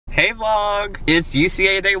vlog. It's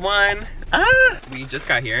UCA day 1. We just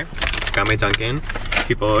got here. Got my Dunkin'.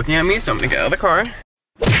 People looking at me, so I'm gonna get out of the car.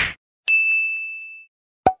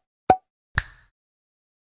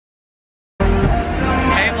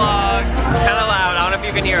 Hey vlog. Kinda loud. I don't know if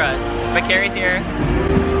you can hear us. But Carrie's here.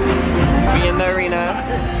 We in the arena.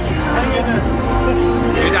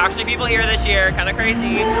 There's actually people here this year, kind of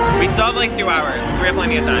crazy. We still have like 2 hours. We have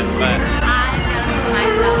plenty of time, but I'm gonna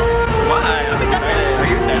myself. Why? I'm excited. Are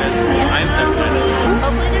you excited? Yeah. I'm so excited.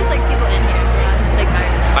 Hopefully there's like people in here. You're not just like by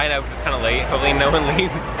yourself. I know, because it's kind of late. Hopefully no one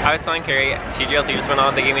leaves. I was telling Carrie, TGLC just went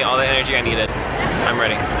on. They gave me all the energy I needed. I'm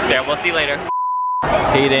ready. So yeah, we'll see you later.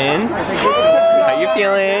 Cadence. Hey! How you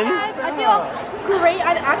feeling? Guys, I feel great.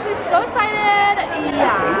 I'm actually so excited.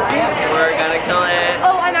 Yeah. We're gonna kill it.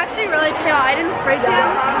 Oh, I'm actually really pale. I didn't spray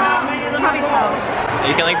tan. You'll probably tell.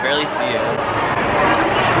 You can like barely see it.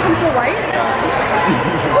 I'm so white.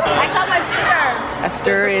 I got my finger.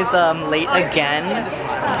 Esther is late again. Is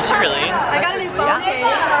she really? I got a new phone case.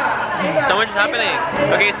 So much is happening.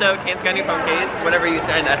 Okay, so Kane's got a new phone case. Whatever you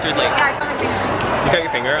said, Esther's late. Yeah, I got my finger. You got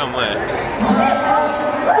your finger on what?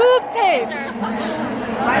 Boob tape.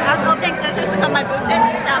 I'm hoping scissors to cut my boob tape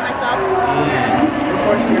and stab myself.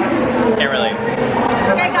 Can't relate.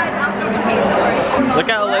 Okay guys, I'm so confused. Look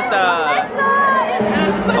at Alyssa.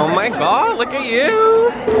 Oh my god, look at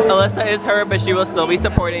you. Alyssa is her, but she will still be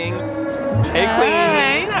supporting. Hey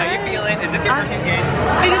Queen. How you feeling? Is this your first UCA?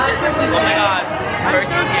 It is my first Oh my god.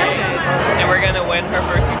 First UCA. And we're gonna win her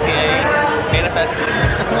first UCA. Manifest.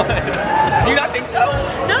 Do you not think so?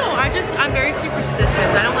 No, I'm very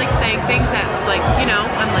superstitious. I don't like saying things that, like, you know,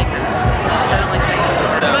 I'm like, I don't like saying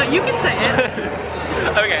something. But you can say it.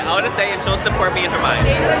 Okay, I want to say, and she'll support me in her mind.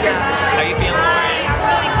 Yeah. How you feeling, Lauren? I'm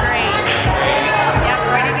feeling great. Great.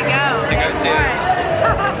 Yeah, ready to go. To go too.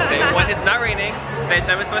 When it's not raining, but it's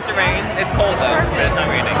never supposed to rain. It's cold though, but it's not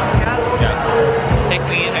raining. Yeah. Hey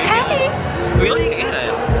Queen, how you feeling? We look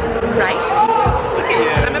tan. Right? Look at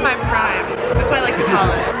you. I'm in my prime. That's what I like to call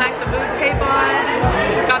it. Like the boob tape on,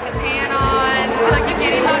 got the tan on. So like you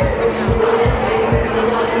can't even.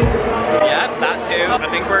 Yeah, that too. I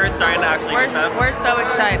think we're starting to actually get stuff. We're so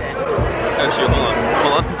excited. Oh shoot,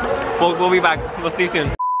 hold on. We'll be back. We'll see you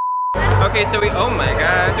soon. Okay, so oh my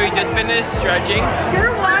god, so we just finished stretching.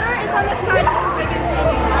 Your water is on the side of the biggest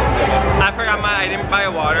I forgot I didn't buy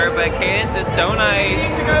water, but Cadence is so nice.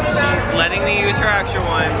 She's letting me use her extra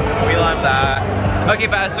one. We love that. Okay,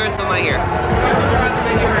 but Esther is still not here.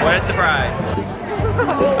 What a surprise.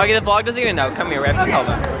 Okay, the vlog doesn't even know. Come here, we have to tell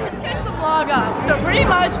them. Let's catch the vlog up. So pretty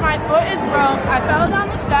much my foot is broke. I fell down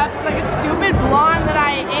the steps like a stupid blonde that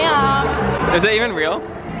I am. Is that even real?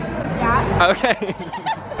 Yeah. Okay.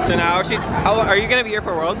 So now she's, are you gonna be here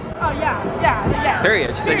for Worlds? Oh yeah.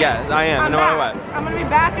 Period. She said yes, I am, no matter what. I'm gonna be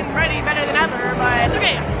back and ready better than ever, but it's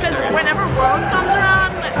okay. Because whenever Worlds comes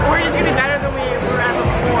around, we're just gonna be better than we were ever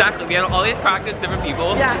before. Exactly, we had all these practice different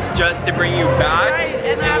people just to bring you back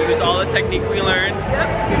and use all the technique we learned. Yep,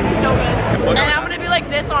 it's gonna be so good. And I'm gonna be like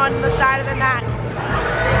this on the side of the mat.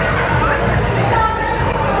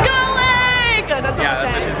 That's what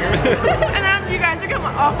I'm saying. And then you guys are coming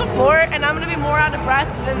off the floor and I'm gonna be more out of breath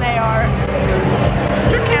than they are.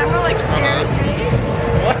 Your camera like scares me.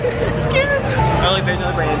 What? It scares me. I only picture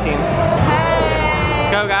the Brandon team.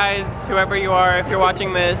 Hey. Go guys, whoever you are, if you're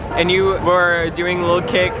watching this and you were doing little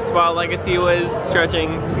kicks while Legacy was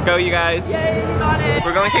stretching, go you guys. Yay, you got it.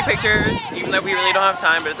 We're going to take pictures, even though we really don't have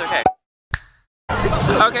time, but it's okay.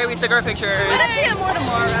 Okay, we took our pictures. We're gonna get more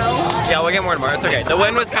tomorrow. Yeah, we'll get more tomorrow. It's okay. The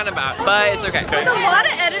wind was kind of bad, but it's okay. With a lot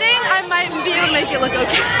of editing, I might be able to make it look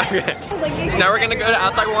okay. Okay. So now we're gonna go to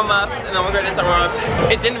outside warm-ups, and then we'll go to inside warm-ups.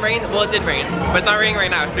 It didn't rain. Well, it did rain, but it's not raining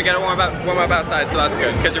right now, so we gotta warm up outside, so that's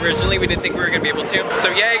good. Because originally we didn't think we were gonna be able to. So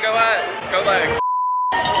yay, go us, go leg.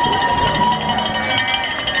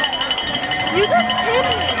 You just hit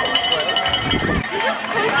me. You just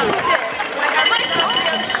hit me with this.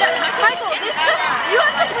 Michael, this should, you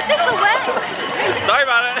have to put this away. Sorry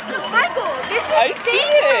about it. Michael, this is I see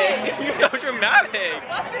dangerous. it. You're so dramatic.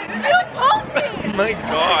 You told me. Oh my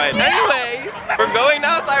god. Anyways, we're going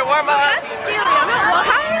outside warm up. That's scary. I'm not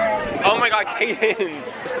lying. Oh my god,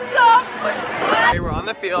 Cadence. Stop. Okay, we're on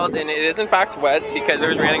the field and it is in fact wet because it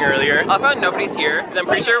was raining earlier. I found nobody's here. I'm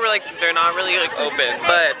pretty sure they're not really like open,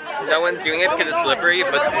 but no one's doing it because it's slippery.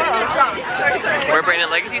 But we're Brandon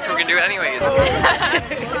Legacy, so we're gonna do it anyways.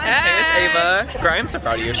 Hey, Miss Ava. Girl, I'm so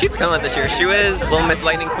proud of you. She's killing it this year. She was Little Miss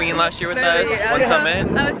Lightning Queen last year with us. One summit.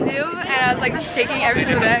 I was new and I was like shaking every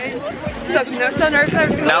single day. So no sun nerves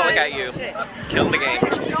every single Now day. look at you, killing the game.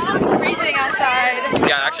 Freezing outside.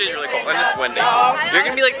 Yeah, actually it's really cold and it's windy. You're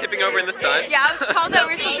gonna be like tipping over in the sun. Yeah, I was told that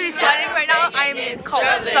we're supposed to be sweating right now. I'm cold,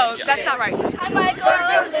 so that's not right. Hi, Michael.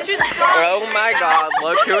 She's Oh my god,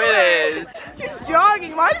 look who it is.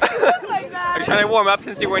 jogging. Why did she look like that? Are you trying to warm up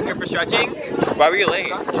since you weren't here for stretching? Why were you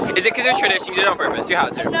late? Is it because it was tradition? You did it on purpose. You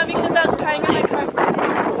had to. No, because I was crying in my car.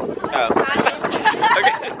 Oh.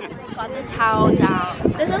 Okay. Got the towel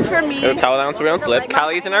down. This is for me. Go towel down so we don't slip.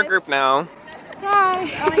 Callie's in our group now.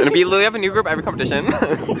 Gonna be Lily. Have a new group every competition.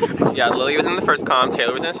 Yeah, Lily was in the first comp,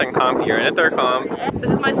 Taylor was in the second comp, you're in a third comp. This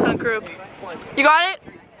is my stunt group. You got it?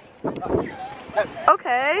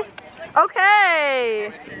 Okay.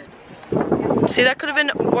 Okay. See, that could have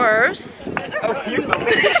been worse. You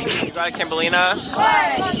got it, Kimberlina.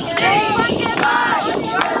 1, 2, 3,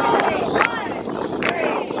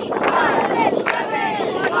 4, 5, 6,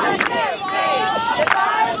 7, 1, 2, 3,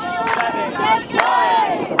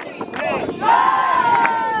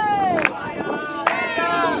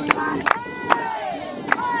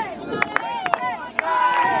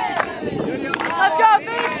 Let's go,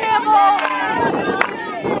 Base Campbell!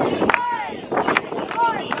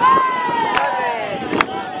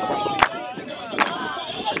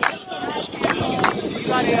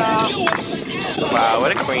 Wow,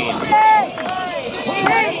 what a queen. 3, 4,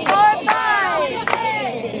 5,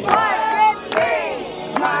 6, 1, 2,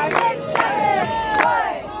 3, 5, 6, 7,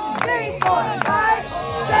 1, 3, 4, 5,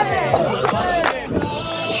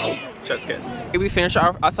 7. Chef's kiss. Okay, we finished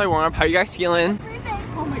our outside warm up. How you guys feeling?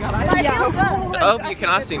 I feel good. Oh, you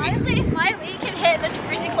cannot see me. Honestly, if my league can hit this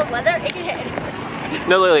freezing cold weather, it can hit anything.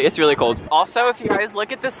 No, literally, it's really cold. Also, if you guys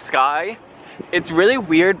look at the sky, it's really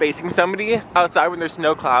weird basing somebody outside when there's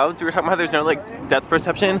no clouds. We were talking about how there's no like depth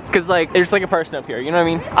perception because like there's like a person up here, you know what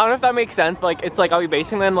I mean? I don't know if that makes sense, but like it's like I'll be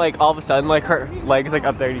basing then like all of a sudden like her legs like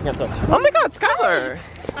up there, you can't tell. Oh my god, Skylar!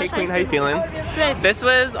 Hey Queen, how you feeling? Good. This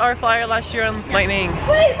was our flyer last year on Lightning.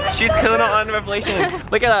 She's killing it on Revelation.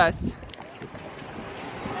 Look at us.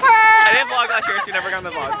 I didn't vlog last year, so you never got in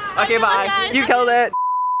the vlog. Okay, bye. You killed it.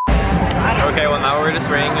 Okay, well now we're just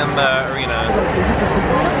ringing in the arena.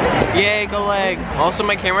 Yay, go leg. Also,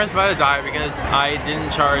 my camera's about to die because I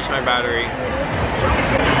didn't charge my battery.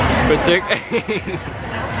 But it's okay.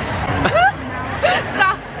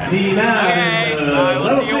 Stop. Okay,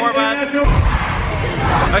 we'll see you warm up.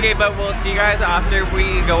 Okay, but we'll see you guys after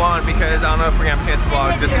we go on because I don't know if we're gonna have a chance to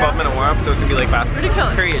vlog this 12-minute warm up, so it's gonna be like fast.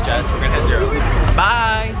 Ridiculous. Period, Jess. We're gonna hit 0.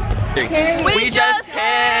 Bye. We just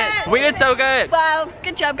hit. We did so good. Wow,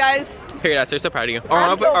 good job, guys. Period, Esther, so proud of you.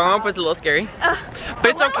 Our warm up was a little scary, but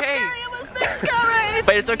it's okay. It was big scary.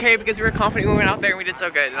 But it's okay because we were confident we went out there and we did so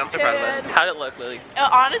good, and I'm so proud of us. How did it look, Lily?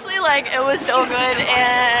 Honestly, like, it was so good,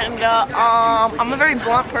 and I'm a very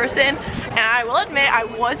blunt person, and I will admit I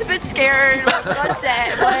was a bit scared, like,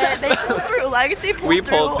 upset, but they pulled through. Legacy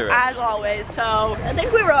pulled through as always, so I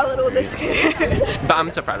think we were all a little bit scared. But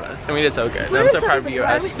I'm so proud of us, and we did so good. And I'm so proud of you,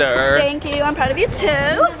 Esther. Thank you, I'm proud of you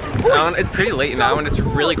too. It's pretty late now, and it's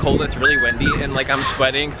really cold, and it's really windy, and like I'm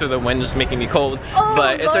sweating, so the wind is making me cold,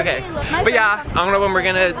 but it's okay. But yeah, I don't know when I'm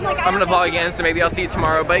gonna vlog again, so maybe I'll see you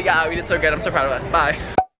tomorrow. But yeah, we did so good. I'm so proud of us. Bye.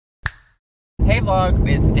 Hey vlog,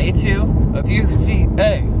 it's day 2 of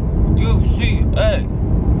UCA.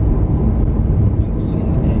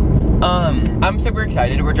 I'm super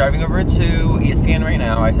excited. We're driving over to ESPN right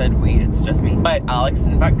now. I said we, it's just me. But Alex is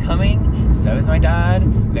in fact coming, so is my dad.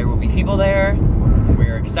 There will be people there.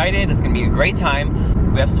 We're excited. It's gonna be a great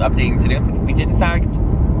time. We have some updating to do. We did in fact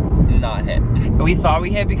not hit. We thought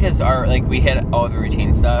we hit because we hit all the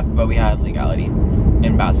routine stuff, but we had legality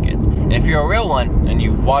in baskets. And if you're a real one and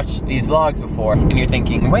you've watched these vlogs before and you're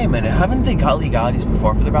thinking, wait a minute, haven't they got legalities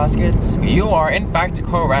before for the baskets? You are in fact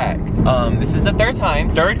correct. This is the third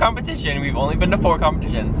competition. We've only been to 4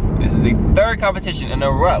 competitions. This is the 3rd competition in a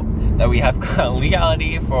row that we have got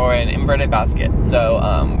legality for an inverted basket. So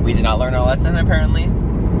we did not learn our lesson apparently.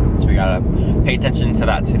 So we gotta pay attention to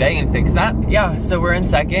that today and fix that. Yeah, so we're in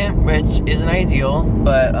 2nd, which isn't ideal,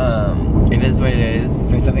 but it is what it is. If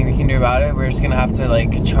there's something we can do about it, we're just gonna have to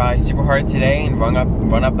like try super hard today and run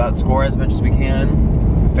up that score as much as we can,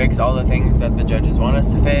 fix all the things that the judges want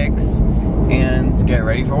us to fix, and get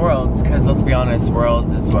ready for Worlds, because let's be honest,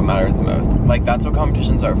 Worlds is what matters the most. Like, that's what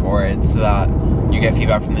competitions are for. It's so that you get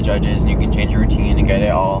feedback from the judges and you can change your routine and get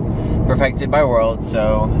it all perfected by Worlds.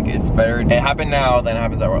 So it's better it happen now than it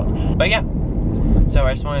happens at Worlds. But yeah, so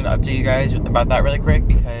I just wanted to update you guys about that really quick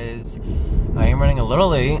because I am running a little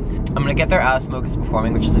late. I'm gonna get there as Smoke is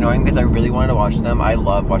performing, which is annoying because I really wanted to watch them. I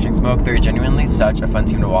love watching Smoke. They're genuinely such a fun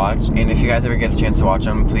team to watch. And if you guys ever get a chance to watch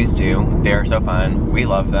them, please do. They are so fun. We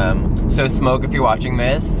love them. So Smoke, if you're watching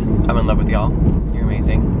this, I'm in love with y'all. You're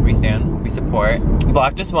amazing. We stand, we support.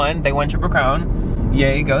 Black just won. They won Triple Crown.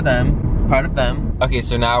 Yay, go them. Proud of them. Okay,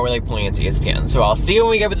 so now we're like pulling into ESPN. So I'll see you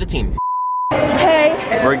when we get with the team. Hey.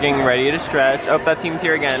 We're getting ready to stretch. Oh, that team's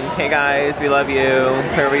here again. Hey guys, we love you,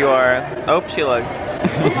 whoever you are. Oh, she looked.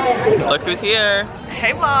 Look who's here.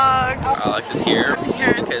 Hey vlog. Alex is here.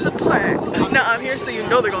 Here's the play. No, I'm here so you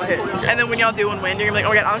know they're gonna hit. And then when y'all do and win, you're gonna be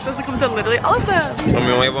like, oh my god, Alex supposed to come to literally all of them. And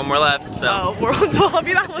we only have one more left, so. Oh, world's will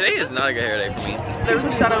be that one. Today is not a good hair day for me. There's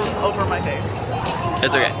a shadow over my face.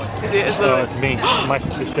 It's okay. You see it? It's literally. It's me. The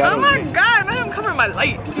shadow Oh my god, man, I'm covering my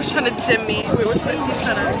light. He's trying to dim me. Wait, what's that? He's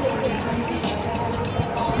trying to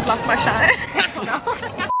block my shine.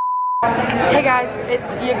 Hey guys,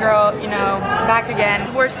 it's your girl, you know, back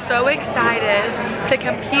again. We're so excited to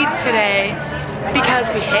compete today because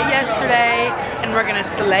we hit yesterday and we're gonna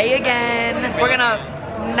slay again. We're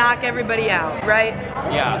gonna knock everybody out, right?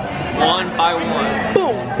 Yeah, 1 by 1.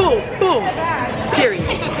 Boom, boom, boom. Period.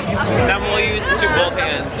 Then we'll use both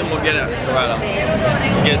hands and we'll get it right up.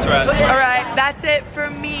 Get it right. Alright, that's it for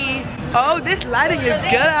me. Oh, this lighting is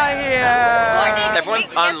good out here. Everyone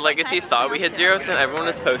on Legacy thought we hit 0, so everyone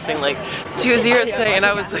was posting like 2-0 today, and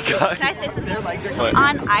I was like, God. Can I say something? What?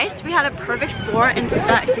 On ice, we had a perfect 4 in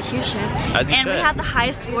stunt execution. As you and should. we had the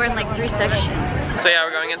highest score in like 3 sections. So yeah,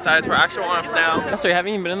 we're going inside for actual warm-ups now. So you haven't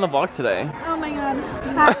even been in the vlog today. Oh my god.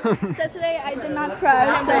 So today I did not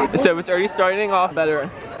cry, so. So it's already starting off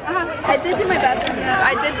better. I did do my bathroom.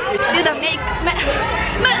 I did do the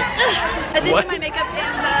I did do my makeup in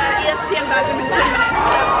the ESPN bathroom in 2 minutes.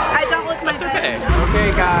 So I don't look my best. Okay. Okay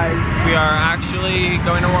guys, we are actually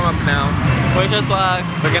going to warm up now. Wish us luck.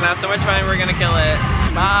 We're gonna have so much fun, we're gonna kill it.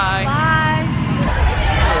 Bye. Bye.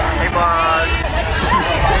 Hey vlog.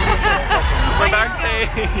 We're backstage.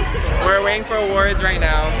 We're waiting for awards right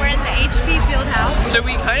now. We're in the HP Fieldhouse. So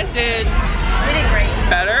we kind of did We did great.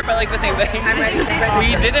 better, but like the same thing.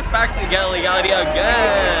 We did in fact get legality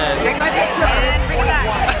again. And bring it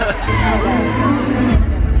back.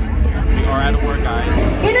 We are at award, guys.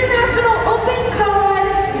 International Open Co-ed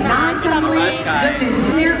non-tumbling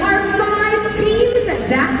division. There are 5 teams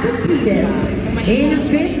that competed. In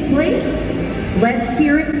 5th place, let's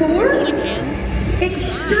hear it for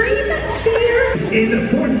Extreme Cheers. In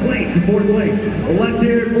 4th place, let's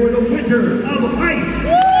hear it for the Winter of Ice.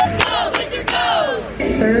 Go, Winter, go!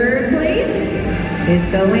 3rd place is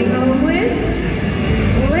going home with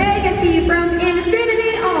Legacy from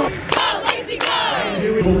Infinity All. Go, Legacy, go!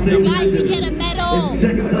 Guys, we get a medal. In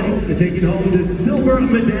 2nd place, taking home the silver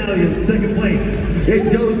medallion. 2nd place,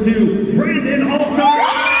 it goes to Brandon All-Star.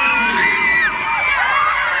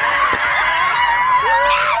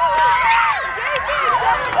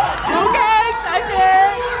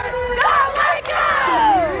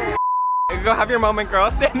 Go have your moment, girl.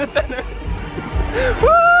 Stay in the center. Woo!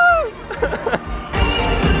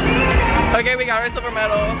 Okay, we got our silver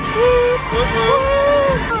medal.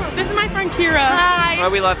 This is my friend Kira. Hi. Oh,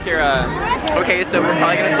 we love Kira. Okay, so we're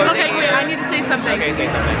probably gonna close it Okay, wait, here. I need to say something. Okay, say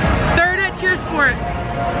something. 3rd at Cheer Sport,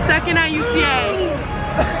 2nd at UCA.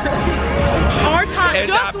 More time. It's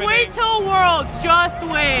Just happening. wait till Worlds. Just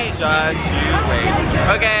wait. Just you wait.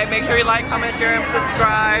 Okay, make sure you like, comment, share, and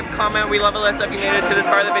subscribe. Comment, we love Alyssa if you made it to this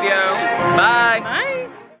part of the video. Bye. Bye.